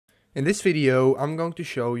In this video, I'm going to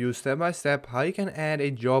show you step by step how you can add a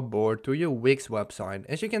job board to your Wix website.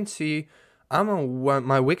 As you can see, I'm on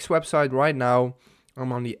my Wix website right now.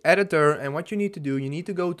 I'm on the editor, and what you need to do, you need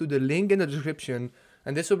to go to the link in the description,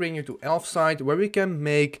 and this will bring you to Elfsight, where we can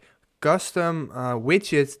make custom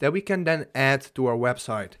widgets that we can then add to our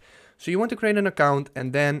website. So you want to create an account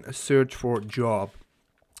and then search for job.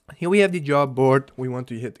 Here we have the job board. We want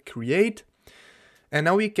to hit create. And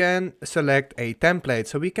now we can select a template.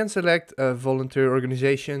 So we can select a volunteer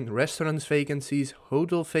organization, restaurants vacancies,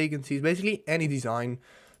 hotel vacancies, basically any design.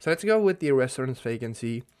 So let's go with the restaurants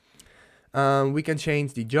vacancy. We can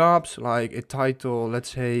change the jobs, like a title,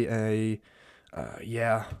 let's say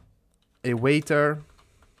a waiter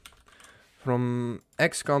from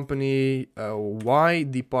X company, Y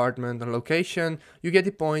department, and location. You get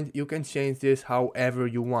the point. You can change this however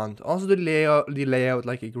you want. Also the layout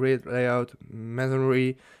like a grid layout,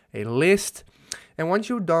 masonry, a list. And once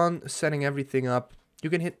you're done setting everything up, you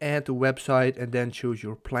can hit add to website and then choose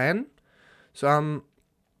your plan. So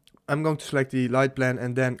I'm going to select the light plan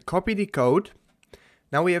and then copy the code.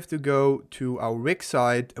 Now we have to go to our Wix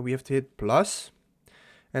site and we have to hit plus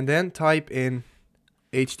and then type in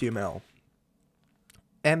HTML.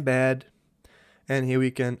 Embed, and here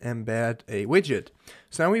we can embed a widget.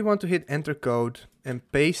 So now we want to hit enter code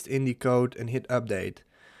and paste in the code and hit update.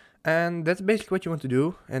 And that's basically what you want to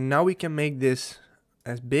do. And now we can make this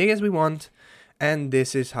as big as we want. And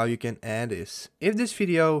this is how you can add this. If this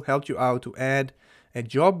video helped you out to add a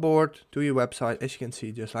job board to your website, as you can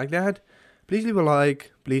see, just like that, please leave a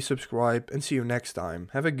like, please subscribe, and see you next time.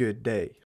 Have a good day.